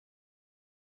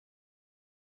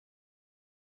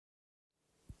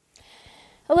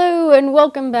Hello and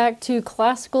welcome back to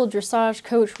Classical Dressage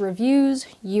Coach Reviews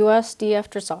USDF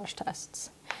Dressage Tests.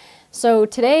 So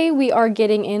today we are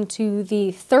getting into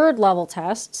the third level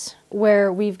tests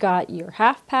where we've got your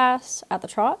half pass at the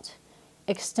trot,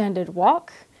 extended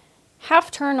walk,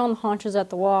 half turn on the haunches at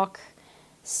the walk,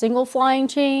 single flying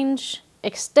change,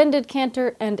 extended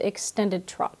canter, and extended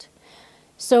trot.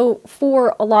 So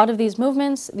for a lot of these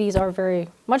movements, these are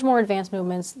much more advanced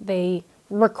movements. They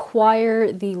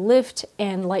require the lift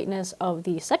and lightness of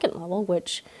the second level,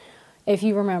 which, if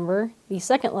you remember, the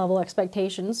second level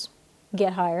expectations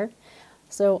get higher.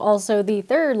 So also the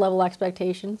third level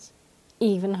expectations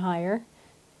even higher.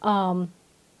 But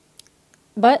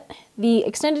for the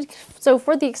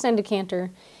extended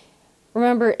canter,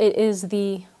 remember it is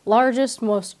the largest,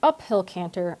 most uphill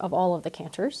canter of all of the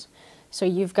canters. So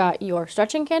you've got your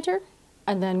stretching canter,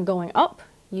 and then going up,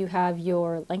 you have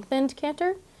your lengthened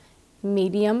canter,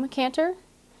 medium canter,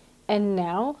 and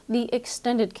now the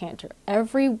extended canter.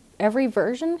 Every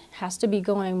version has to be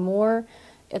going more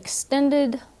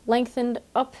extended, lengthened,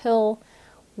 uphill,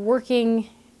 working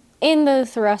in the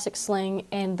thoracic sling,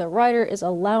 and the rider is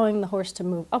allowing the horse to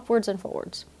move upwards and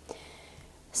forwards.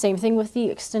 Same thing with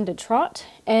the extended trot.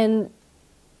 And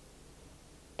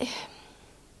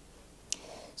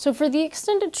so for the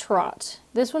extended trot,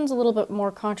 this one's a little bit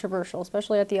more controversial,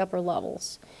 especially at the upper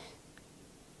levels.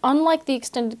 Unlike the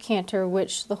extended canter,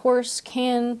 which the horse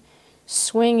can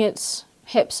swing its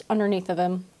hips underneath of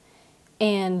him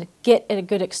and get a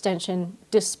good extension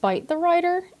despite the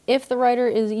rider, if the rider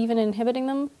is even inhibiting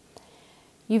them,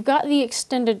 you've got the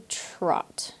extended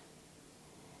trot.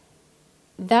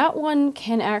 That one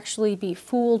can actually be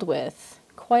fooled with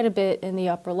quite a bit in the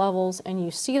upper levels, and you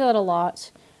see that a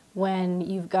lot when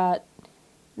you've got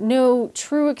no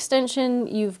true extension,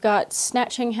 you've got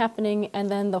snatching happening,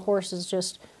 and then the horse is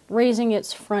just raising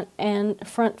its front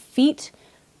feet.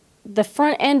 The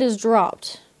front end is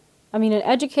dropped. I mean, an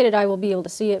educated eye will be able to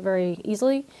see it very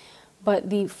easily, but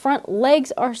the front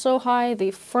legs are so high,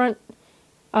 the front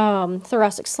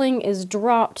thoracic sling is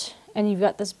dropped, and you've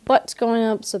got this butt going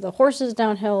up, so the horse is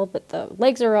downhill, but the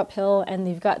legs are uphill, and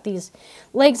you've got these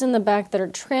legs in the back that are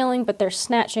trailing, but they're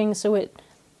snatching, so it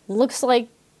looks like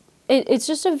it's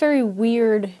just a very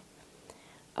weird,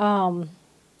 alternate,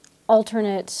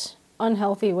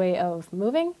 unhealthy way of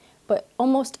moving. But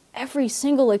almost every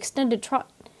single extended trot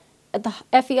at the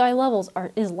FEI levels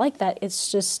is like that.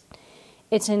 It's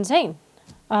insane.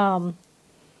 But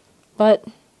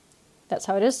that's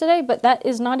how it is today. But that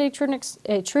is not a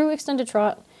true extended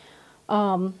trot.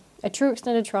 A true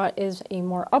extended trot is a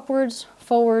more upwards,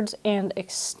 forwards, and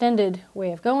extended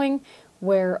way of going,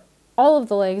 where all of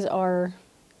the legs are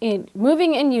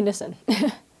moving in unison,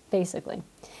 basically.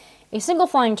 A single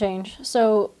flying change.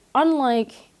 So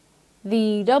unlike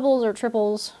the doubles or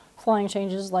triples flying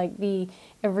changes like the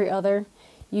every other,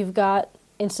 you've got,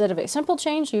 instead of a simple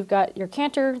change, you've got your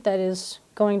canter that is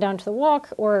going down to the walk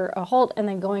or a halt and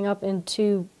then going up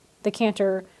into the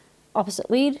canter opposite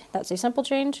lead. That's a simple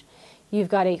change. You've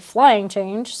got a flying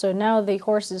change, so now the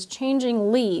horse is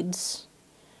changing leads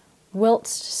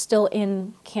whilst still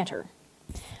in canter.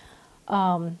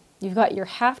 You've got your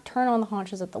half turn on the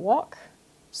haunches at the walk,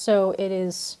 so it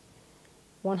is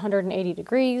 180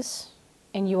 degrees,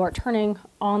 and you are turning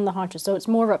on the haunches. So it's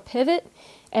more of a pivot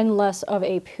and less of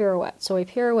a pirouette. So a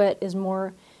pirouette is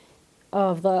more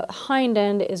of the hind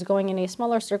end is going in a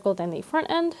smaller circle than the front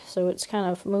end, so it's kind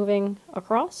of moving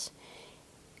across.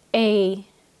 A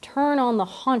turn on the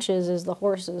haunches is the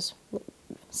horse is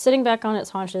sitting back on its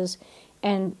haunches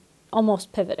and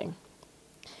almost pivoting.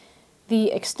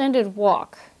 The extended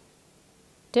walk,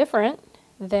 different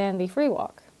than the free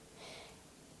walk.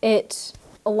 The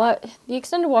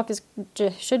extended walk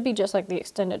should be just like the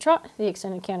extended trot, the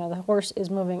extended canter. The horse is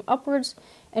moving upwards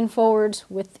and forwards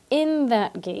within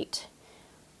that gait,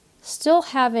 still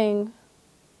having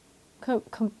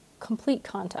complete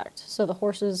contact. So the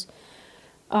horse's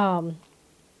the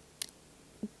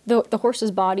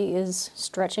horse's body is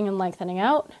stretching and lengthening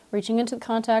out, reaching into the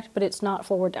contact, but it's not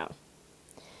forward down.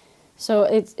 So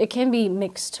it can be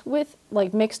mixed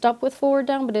up with forward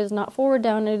down, but it is not forward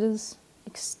down, it is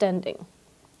extending.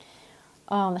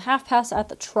 The half pass at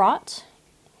the trot,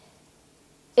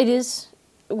 it is,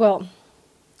 well,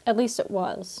 at least it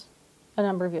was a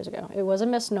number of years ago. It was a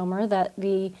misnomer that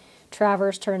the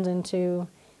traverse turns into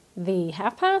the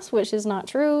half pass, which is not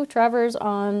true. Traverse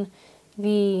on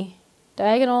the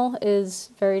diagonal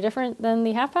is very different than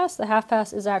the half pass. The half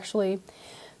pass is actually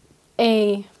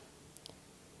a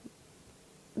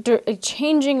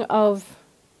changing of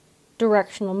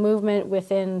directional movement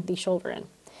within the shoulder in.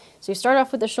 So you start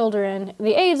off with the shoulder in.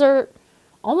 The aids are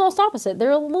almost opposite.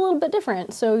 They're a little bit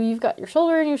different. So you've got your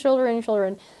shoulder in, your shoulder in, your shoulder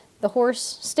in. The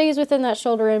horse stays within that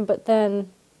shoulder in, but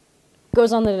then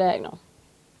goes on the diagonal.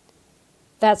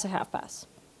 That's a half pass.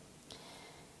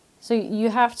 So you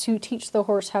have to teach the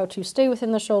horse how to stay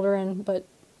within the shoulder in, but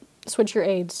switch your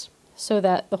aids so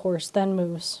that the horse then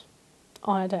moves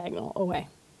on a diagonal away.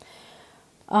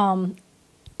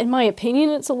 In my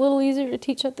opinion, it's a little easier to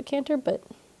teach at the canter, but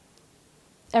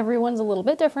everyone's a little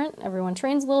bit different. Everyone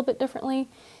trains a little bit differently,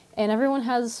 and everyone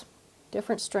has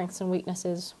different strengths and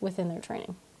weaknesses within their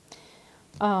training.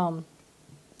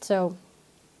 So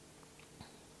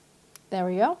there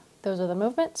we go. Those are the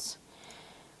movements.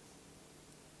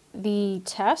 The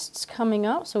tests coming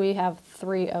up, so we have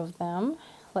 3 of them.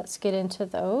 Let's get into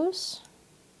those.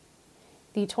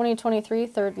 The 2023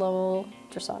 third level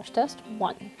dressage test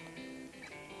 1.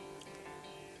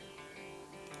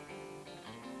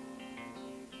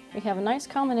 We have a nice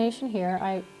combination here.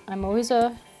 I'm always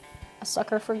a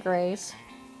sucker for grays.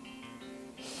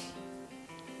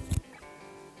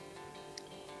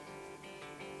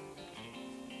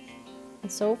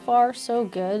 And so far, so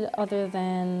good, other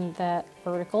than that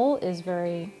vertical is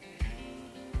very...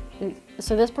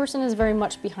 So this person is very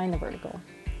much behind the vertical.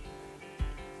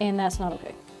 And that's not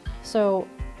okay. So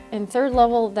in third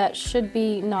level, that should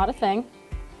be not a thing.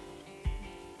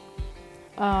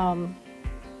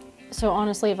 So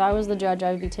honestly, if I was the judge,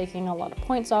 I would be taking a lot of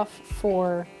points off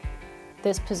for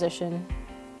this position.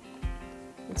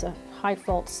 It's a high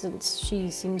fault since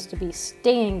she seems to be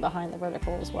staying behind the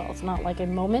vertical as well. It's not like a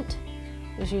moment.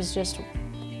 She's just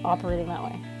operating that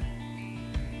way.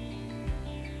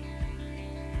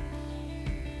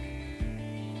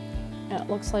 And it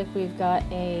looks like we've got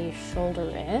a shoulder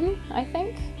in, I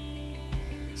think.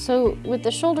 So with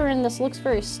the shoulder in, this looks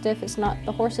very stiff. It's not,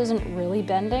 the horse isn't really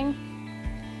bending.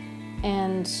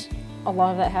 And a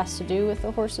lot of that has to do with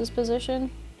the horse's position.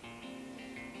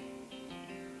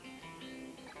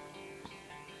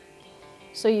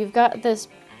 So you've got this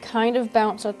kind of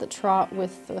bounce at the trot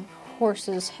with the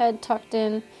horse's head tucked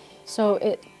in.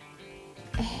 So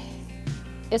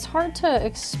it's hard to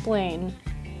explain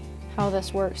how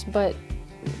this works, but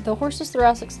the horse's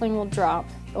thoracic sling will drop.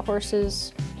 The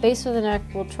horse's base of the neck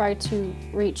will try to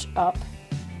reach up.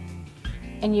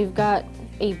 And you've got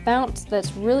a bounce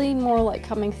that's really more like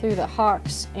coming through the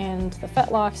hocks and the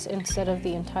fetlocks instead of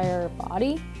the entire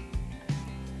body.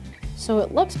 So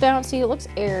it looks bouncy, it looks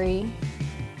airy,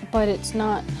 but it's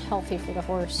not healthy for the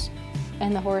horse.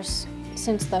 And the horse,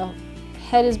 since the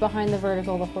head is behind the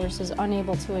vertical, the horse is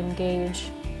unable to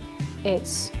engage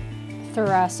its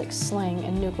thoracic sling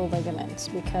and nuchal ligaments,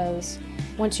 because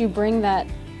once you bring that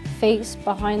face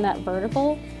behind that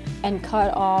vertical and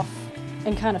cut off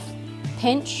and kind of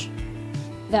pinch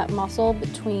that muscle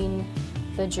between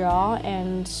the jaw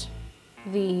and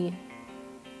the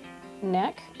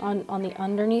neck, on the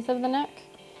underneath of the neck,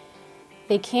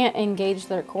 they can't engage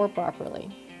their core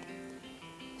properly.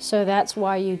 So that's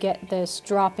why you get this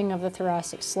dropping of the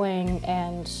thoracic sling,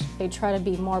 and they try to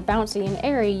be more bouncy and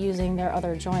airy using their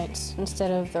other joints instead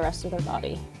of the rest of their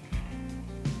body.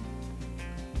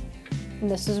 And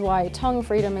this is why tongue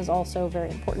freedom is also very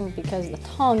important, because the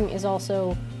tongue is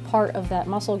also part of that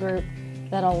muscle group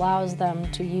that allows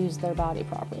them to use their body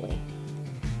properly.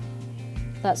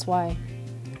 That's why,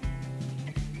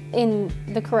 in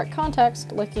the correct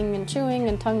context, licking and chewing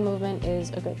and tongue movement is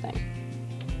a good thing.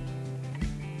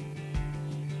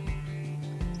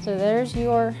 So there's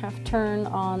your half turn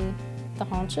on the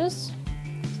haunches.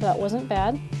 So that wasn't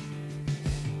bad.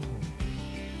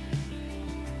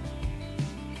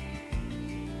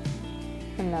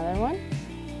 Another one.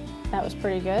 That was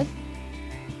pretty good.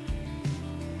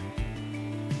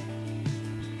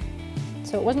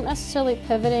 So it wasn't necessarily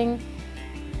pivoting.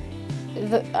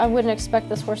 I wouldn't expect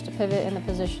this horse to pivot in the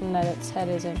position that its head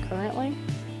is in currently.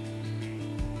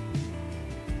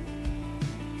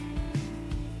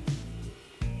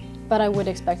 But I would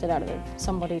expect it out of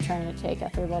somebody trying to take a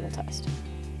third level test.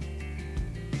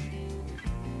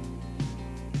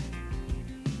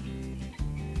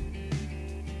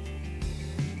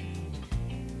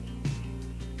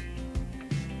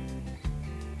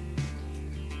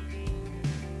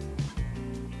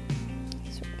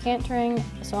 So cantering,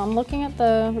 so I'm looking at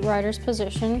the rider's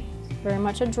position, very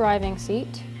much a driving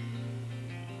seat.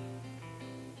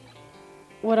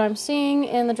 What I'm seeing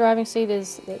in the driving seat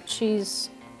is that she's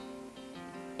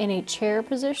in a chair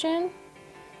position,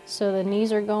 so the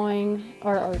knees are going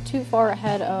are too far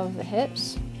ahead of the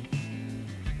hips,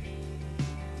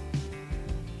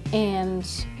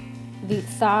 and the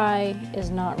thigh is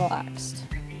not relaxed.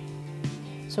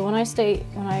 So when I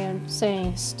am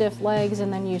saying stiff legs,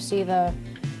 and then you see the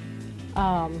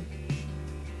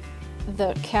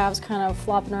the calves kind of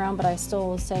flopping around, but I still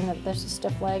was saying that there's a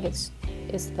stiff leg. It's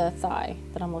the thigh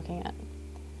that I'm looking at.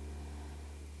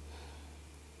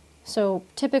 So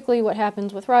typically what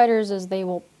happens with riders is they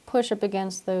will push up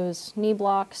against those knee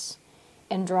blocks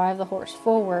and drive the horse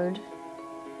forward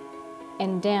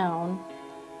and down,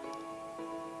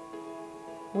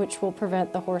 which will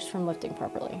prevent the horse from lifting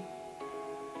properly.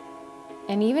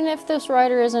 And even if this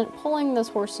rider isn't pulling this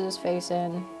horse's face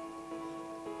in,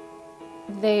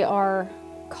 they are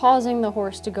causing the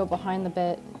horse to go behind the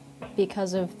bit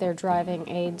because of their driving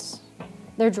aids,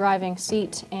 their driving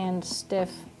seat and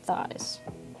stiff thighs.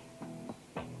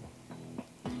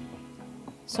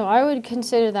 So I would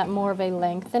consider that more of a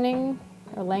lengthened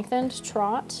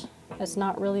trot. It's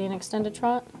not really an extended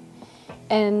trot.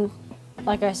 And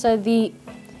like I said, the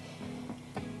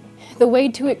way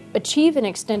to achieve an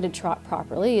extended trot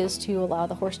properly is to allow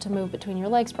the horse to move between your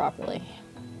legs properly.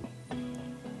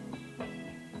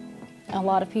 A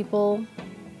lot of people,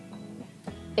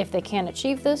 if they can't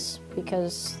achieve this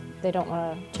because they don't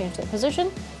want to change their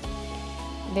position,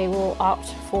 they will opt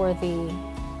for the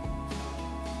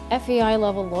FEI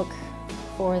level look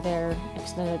for their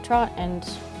extended trot and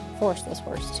force this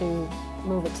horse to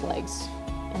move its legs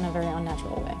in a very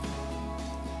unnatural way.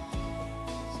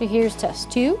 So here's test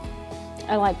 2.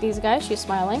 I like these guys. She's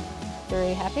smiling,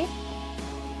 very happy.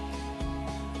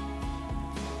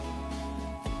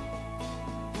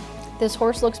 This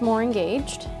horse looks more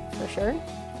engaged, for sure.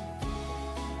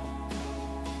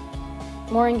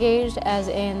 More engaged as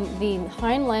in the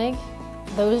hind leg,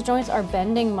 those joints are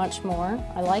bending much more.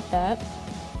 I like that.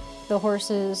 The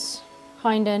horse's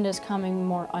hind end is coming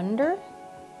more under.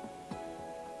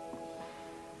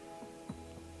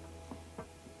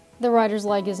 The rider's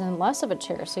leg is in less of a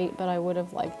chair seat, but I would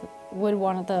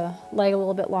wanted the leg a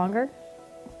little bit longer.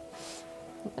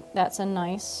 That's a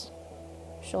nice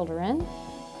shoulder in.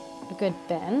 A good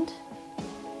bend.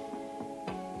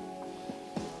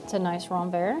 It's a nice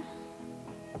renvers.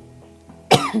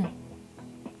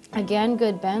 Again,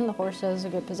 good bend. The horse has a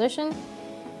good position.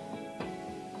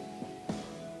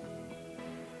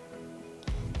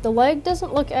 The leg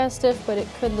doesn't look as stiff, but it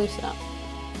could loosen up.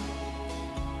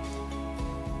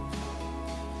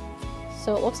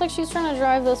 So it looks like she's trying to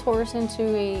drive this horse into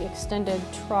an extended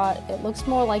trot. It looks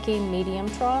more like a medium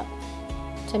trot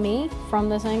to me from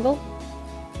this angle.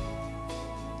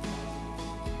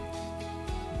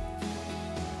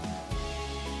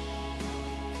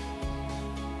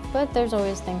 But there's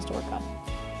always things to work on.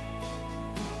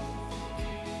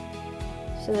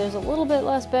 So there's a little bit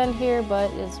less bend here, but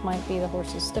it might be the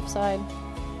horse's stiff side.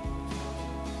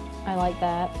 I like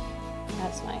that.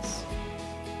 That's nice.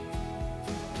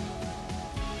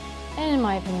 And in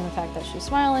my opinion, the fact that she's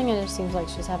smiling and it seems like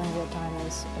she's having a good time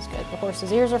is good. The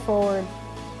horse's ears are forward.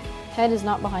 Head is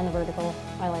not behind the vertical.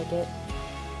 I like it.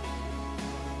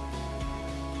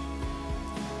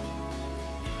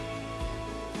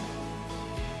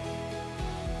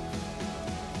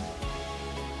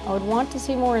 I would want to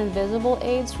see more invisible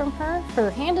aids from her.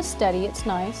 Her hand is steady, it's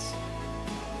nice.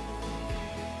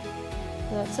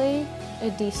 That's a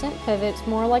decent pivot. It's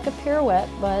more like a pirouette,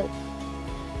 but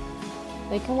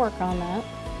they can work on that.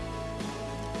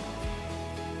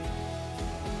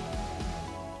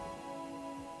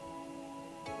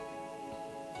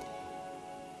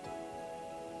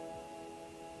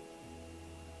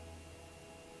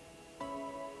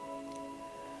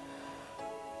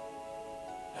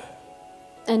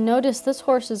 And notice this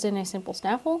horse is in a simple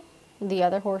snaffle. The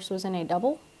other horse was in a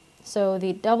double. So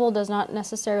the double does not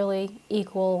necessarily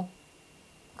equal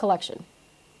collection.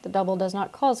 The double does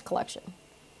not cause collection.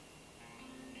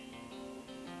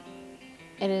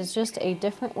 It is just a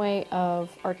different way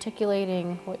of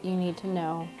articulating what you need to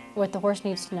know, what the horse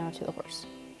needs to know to the horse.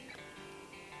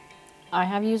 I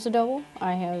have used a double.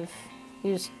 I have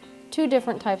used 2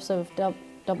 different types of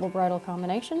double bridle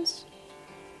combinations.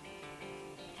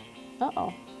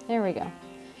 Uh-oh, there we go.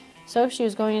 So she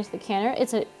was going into the canter.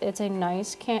 It's a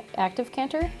nice active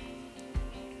canter.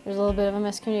 There's a little bit of a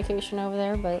miscommunication over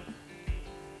there, but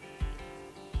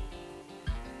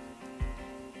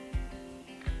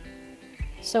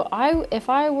so if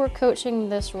I were coaching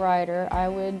this rider, I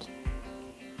would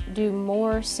do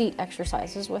more seat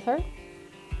exercises with her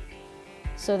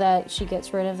so that she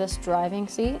gets rid of this driving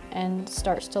seat and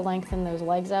starts to lengthen those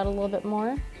legs out a little bit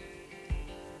more.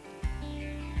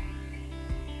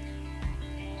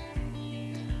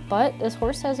 But this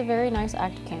horse has a very nice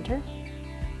active canter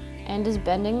and is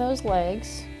bending those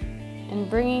legs and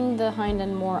bringing the hind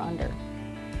end more under.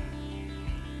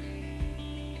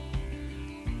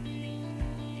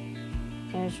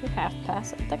 Here's your half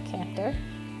pass at the canter.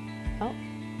 Oh,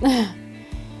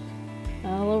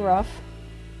 a little rough.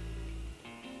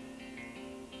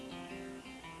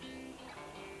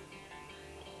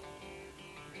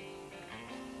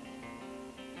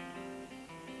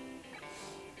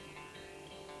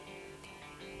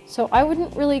 So I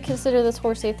wouldn't really consider this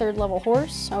horse a third level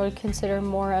horse. I would consider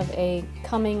more of a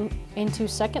coming into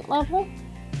second level,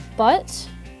 but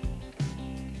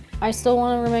I still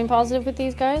want to remain positive with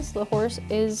these guys. The horse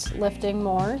is lifting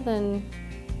more than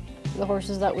the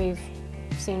horses that we've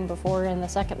seen before in the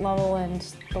second level and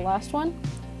the last one.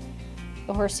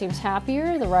 The horse seems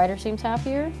happier, the rider seems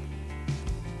happier.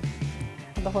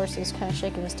 The horse is kind of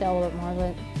shaking his tail a little bit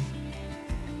more,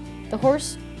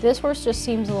 but this horse just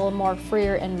seems a little more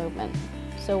freer in movement.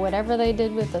 So whatever they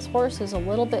did with this horse is a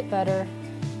little bit better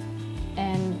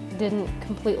and didn't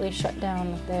completely shut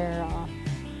down their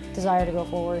desire to go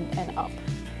forward and up.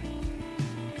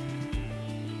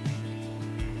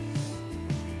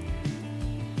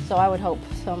 So I would hope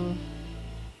some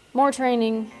more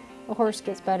training, the horse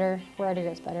gets better, rider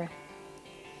gets better.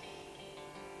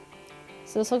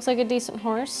 So this looks like a decent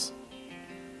horse.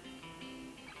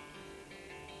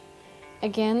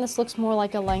 Again, this looks more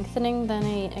like a lengthening than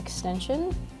an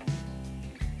extension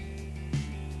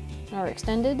or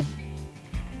extended.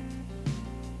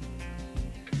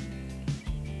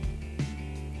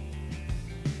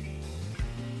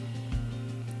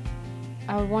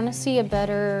 I would want to see a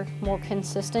better, more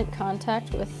consistent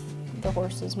contact with the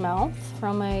horse's mouth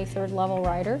from a third level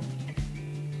rider.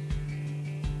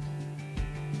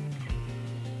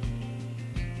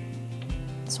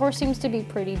 This horse seems to be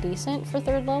pretty decent for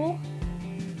third level.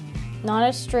 Not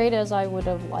as straight as I would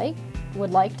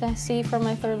like to see from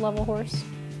my third level horse.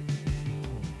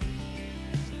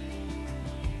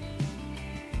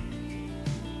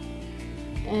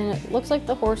 And it looks like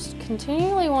the horse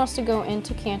continually wants to go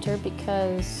into canter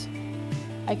because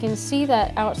I can see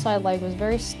that outside leg was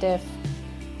very stiff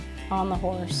on the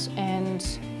horse. And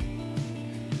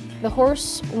the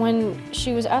horse, when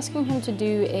she was asking him to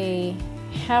do a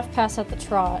half pass at the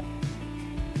trot,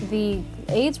 the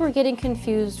aids were getting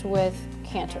confused with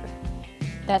canter.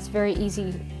 That's very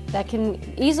easy. That can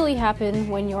easily happen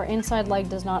when your inside leg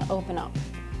does not open up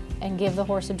and give the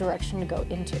horse a direction to go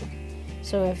into.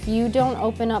 So if you don't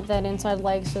open up that inside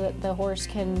leg so that the horse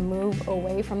can move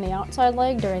away from the outside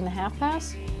leg during the half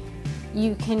pass,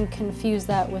 you can confuse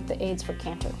that with the aids for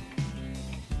canter.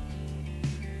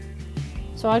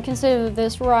 So I'd consider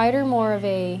this rider more of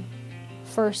a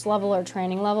first level or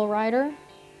training level rider.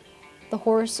 The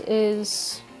horse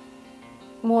is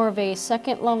more of a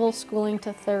second level schooling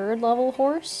to third level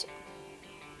horse,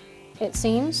 it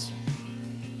seems.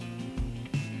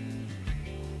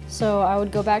 So I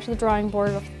would go back to the drawing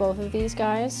board with both of these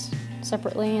guys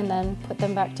separately and then put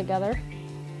them back together.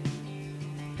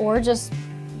 Or just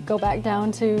go back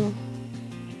down to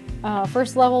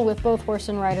first level with both horse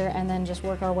and rider and then just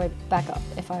work our way back up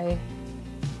if I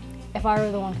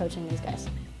were the one coaching these guys.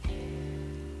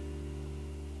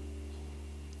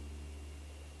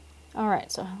 All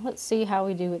right, so let's see how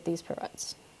we do with these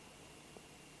pirouettes.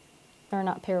 Or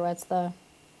not pirouettes, the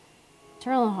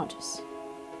turn on the haunches.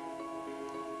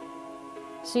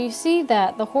 So you see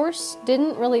that the horse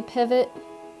didn't really pivot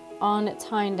on its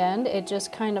hind end, it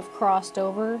just kind of crossed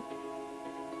over.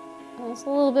 That's a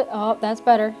little bit, oh, that's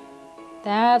better.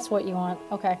 That's what you want,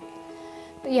 okay.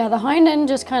 But yeah, the hind end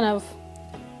just kind of,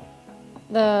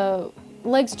 the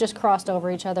legs just crossed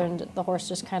over each other and the horse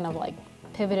just kind of like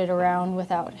pivoted around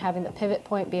without having the pivot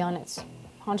point be on its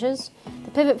haunches.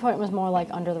 The pivot point was more like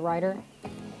under the rider.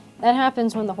 That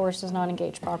happens when the horse is not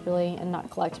engaged properly and not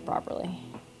collected properly.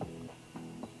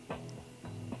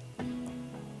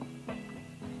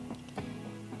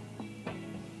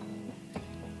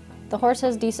 The horse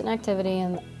has decent activity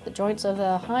and the joints of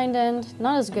the hind end,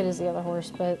 not as good as the other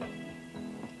horse, but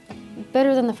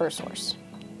better than the first horse.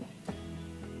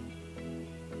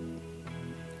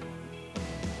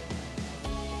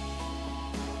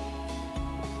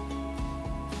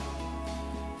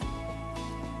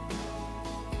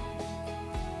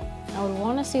 I would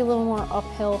want to see a little more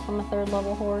uphill from a third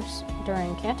level horse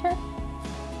during canter.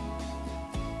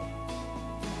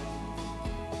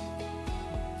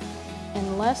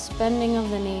 And less bending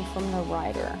of the knee from the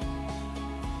rider.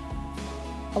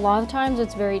 A lot of times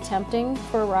it's very tempting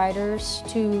for riders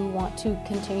to want to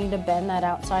continue to bend that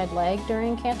outside leg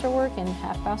during canter work and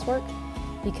half pass work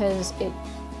because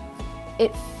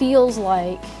it feels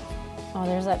like, oh,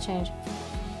 there's that change.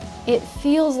 It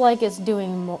feels like it's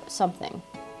doing something.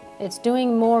 It's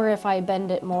doing more if I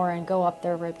bend it more and go up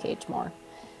their rib cage more.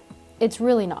 It's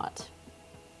really not.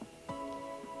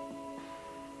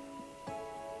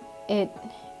 It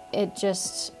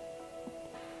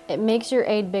makes your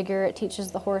aid bigger. It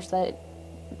teaches the horse that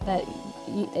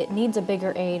it needs a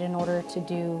bigger aid in order to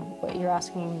do what you're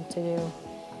asking to do.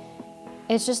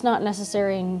 It's just not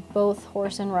necessary, and both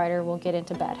horse and rider will get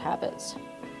into bad habits.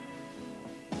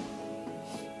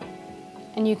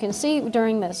 And you can see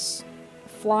during this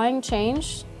flying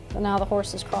change, now the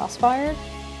horse is crossfired.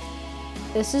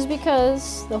 This is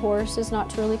because the horse is not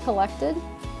truly collected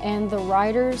and the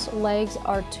rider's legs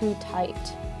are too tight.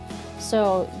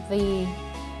 So the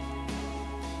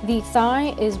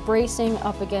thigh is bracing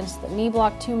up against the knee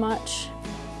block too much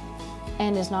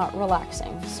and is not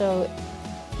relaxing. So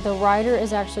the rider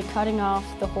is actually cutting off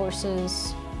the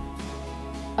horse's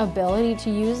ability to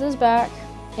use his back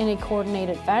in a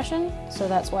coordinated fashion, so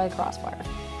that's why the crossfire.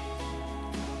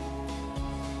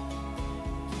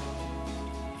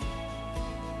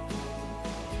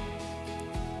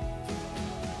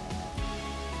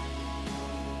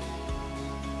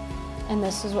 And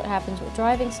this is what happens with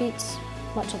driving seats.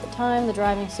 Much of the time, the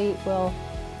driving seat will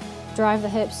drive the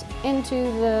hips into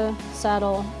the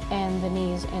saddle and the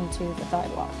knees into the thigh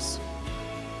blocks,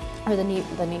 or the knee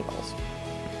bolts,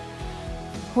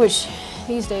 which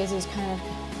these days is kind of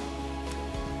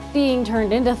being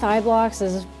turned into thigh blocks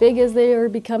as big as they are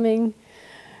becoming.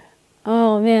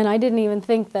 Oh man, I didn't even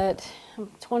think that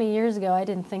 20 years ago, I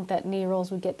didn't think that knee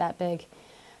rolls would get that big,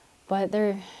 but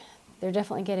they're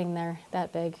definitely getting there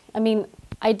that big. I mean,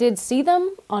 I did see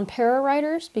them on para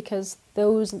riders because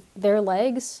their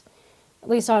legs, at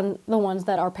least on the ones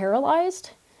that are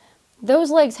paralyzed,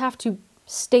 those legs have to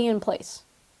stay in place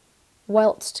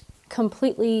whilst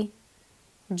completely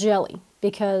jelly,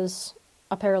 because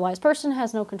a paralyzed person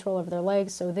has no control over their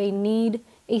legs, so they need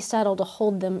a saddle to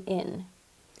hold them in.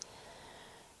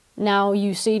 Now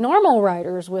you see normal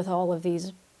riders with all of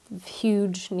these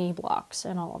huge knee blocks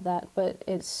and all of that, but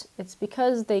it's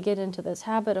because they get into this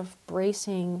habit of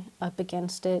bracing up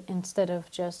against it instead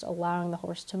of just allowing the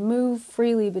horse to move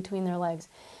freely between their legs.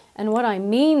 And what I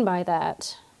mean by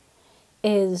that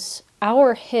is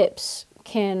our hips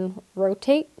can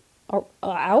rotate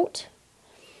out,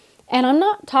 and I'm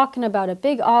not talking about a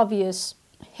big obvious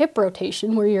hip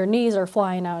rotation where your knees are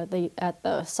flying out at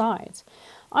the sides.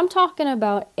 I'm talking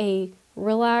about a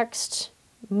relaxed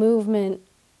movement,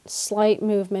 slight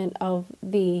movement of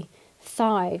the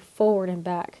thigh forward and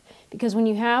back. Because when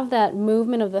you have that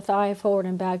movement of the thigh forward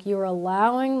and back, you're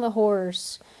allowing the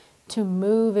horse to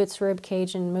move its rib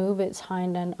cage and move its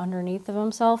hind end underneath of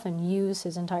himself and use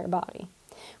his entire body.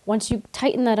 Once you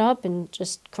tighten that up and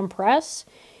just compress,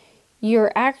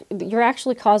 you're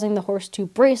actually causing the horse to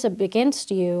brace up against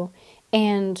you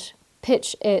and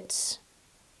pitch its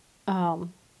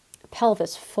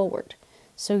pelvis forward.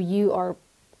 So you are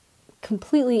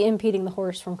completely impeding the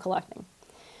horse from collecting.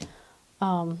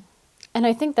 And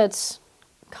I think that's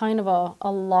kind of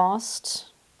a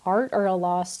lost art or a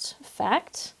lost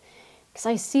fact, because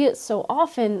I see it so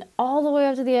often all the way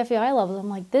up to the FEI level. I'm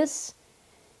like, this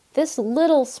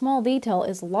little small detail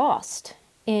is lost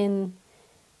in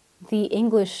the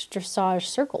English dressage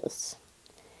circles.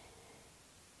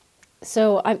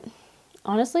 So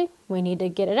honestly, we need to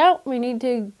get it out. We need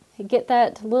to get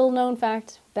that little known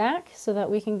fact back so that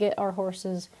we can get our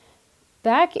horses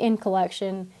back in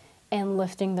collection and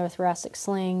lifting their thoracic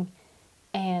sling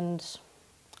and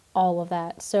all of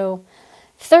that. So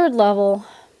third level,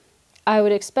 I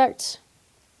would expect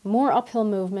more uphill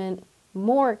movement,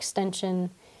 more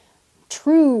extension,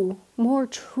 more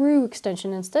true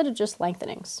extension instead of just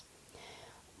lengthenings.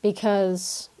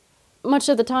 Because much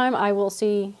of the time I will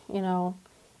see,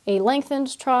 a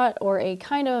lengthened trot or a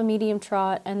kind of a medium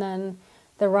trot, and then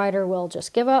the rider will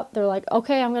just give up. They're like,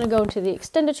 okay, I'm going to go into the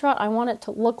extended trot. I want it to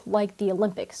look like the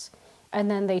Olympics. And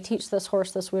then they teach this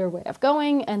horse this weird way of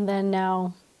going, and then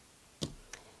now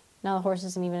the horse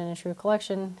isn't even in a true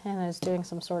collection and is doing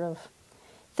some sort of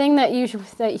thing that you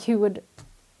would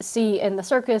see in the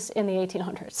circus in the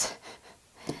 1800s.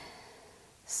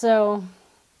 So,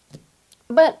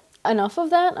 but enough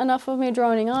of that, enough of me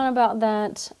droning on about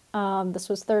that. This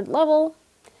was third level,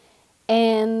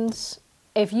 and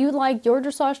if you'd like your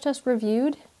dressage test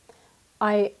reviewed,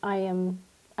 I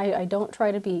don't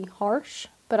try to be harsh,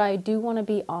 but I do want to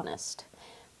be honest.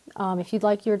 If you'd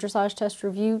like your dressage test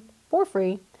reviewed for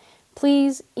free,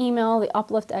 please email the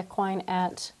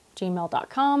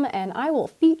upliftequine@gmail.com, and I will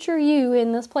feature you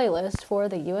in this playlist for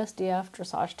the USDF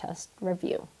dressage test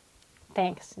review.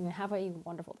 Thanks, and have a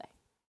wonderful day.